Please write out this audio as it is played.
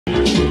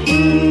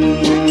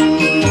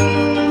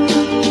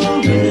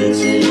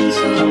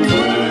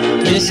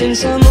missing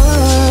someone.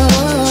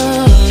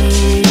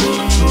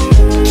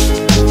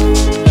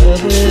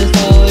 Love with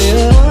all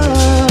your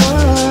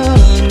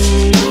heart.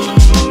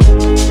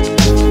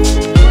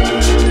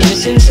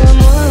 Missing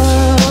someone.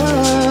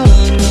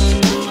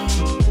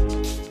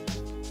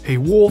 Hey,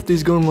 what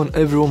is going on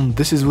everyone,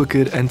 this is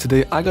Wicked, and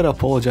today I gotta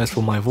apologize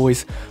for my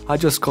voice. I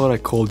just caught a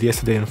cold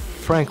yesterday, and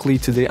frankly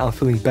today I'm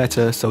feeling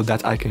better so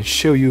that I can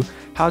show you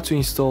how to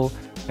install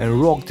and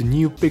rock the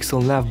new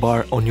Pixel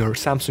navbar on your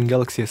Samsung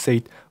Galaxy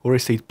S8 or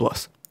S8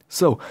 Plus.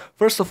 So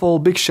first of all,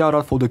 big shout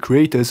out for the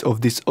creators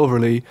of this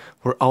overlay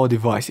for our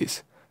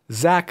devices.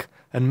 Zach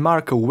and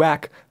Marco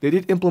Wack, they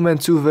did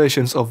implement two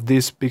versions of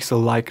this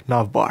Pixel-like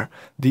navbar,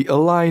 the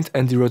aligned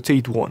and the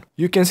rotate one.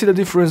 You can see the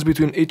difference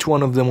between each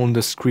one of them on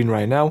the screen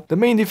right now. The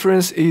main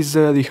difference is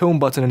the home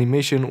button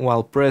animation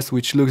while pressed,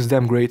 which looks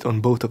damn great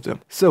on both of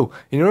them. So,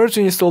 in order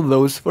to install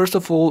those, first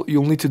of all,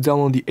 you'll need to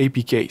download the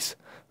APKs.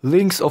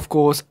 Links, of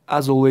course,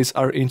 as always,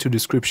 are into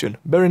description.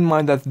 Bear in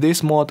mind that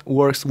this mod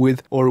works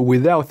with or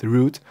without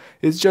root.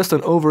 It's just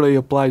an overlay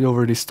applied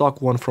over the stock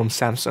one from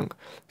Samsung.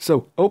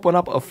 So open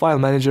up a file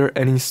manager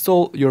and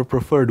install your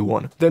preferred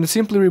one. Then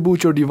simply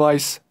reboot your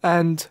device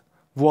and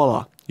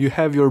voila, you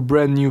have your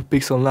brand new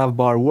Pixel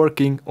navbar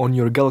working on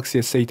your Galaxy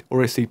S8 or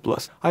S8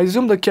 Plus. I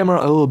zoomed the camera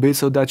a little bit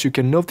so that you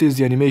can notice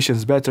the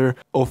animations better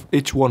of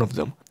each one of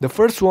them. The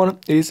first one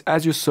is,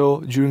 as you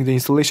saw during the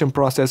installation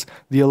process,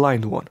 the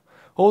aligned one.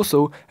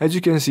 Also, as you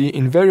can see,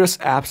 in various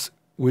apps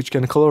which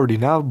can color the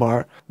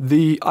navbar,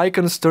 the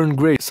icons turn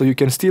gray, so you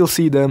can still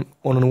see them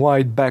on a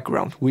white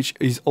background, which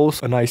is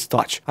also a nice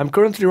touch. I'm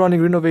currently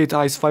running Renovate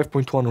Eyes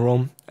 5.1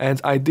 ROM,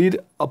 and I did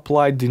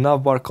apply the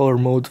navbar color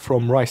mode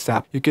from Rice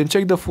app. You can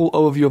check the full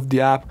overview of the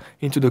app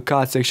into the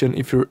card section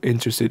if you're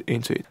interested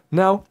into it.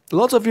 Now,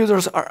 lots of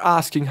users are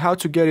asking how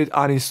to get it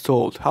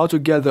uninstalled, how to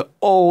get the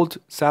old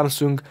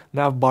Samsung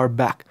navbar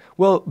back.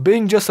 Well,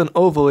 being just an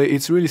overlay,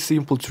 it's really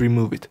simple to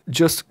remove it.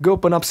 Just go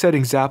open up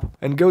Settings app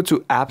and go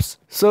to Apps,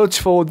 search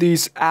for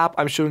this app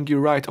I'm showing you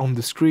right on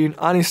the screen,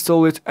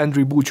 uninstall it and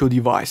reboot your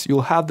device.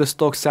 You'll have the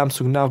stock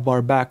Samsung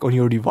navbar back on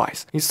your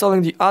device.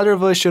 Installing the other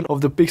version of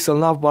the Pixel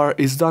navbar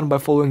is done by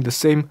following the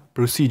same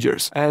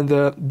procedures, and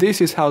this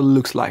is how it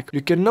looks like.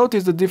 You can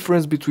notice the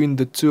difference between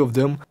the two of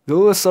them. The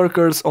little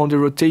circles on the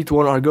rotate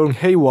one are going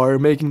haywire,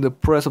 making the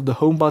press of the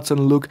home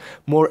button look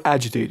more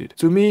agitated.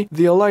 To me,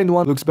 the aligned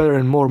one looks better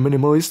and more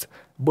minimalist,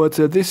 but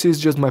this is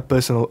just my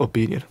personal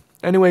opinion.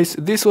 Anyways,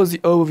 this was the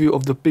overview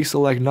of the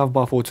Pixel-like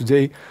navbar for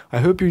today. I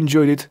hope you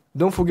enjoyed it.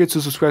 Don't forget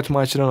to subscribe to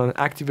my channel and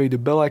activate the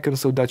bell icon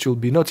so that you'll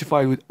be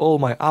notified with all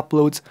my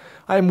uploads.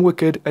 I am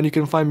Wicked, and you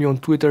can find me on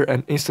Twitter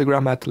and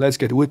Instagram at Let's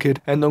Get Wicked,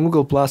 and on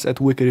Google Plus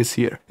at Wicked is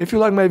here. If you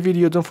like my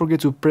video, don't forget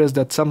to press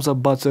that thumbs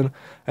up button,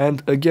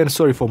 and again,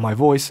 sorry for my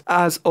voice.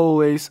 As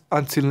always,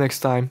 until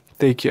next time,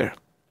 take care.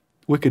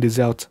 Wicked is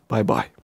out, bye bye.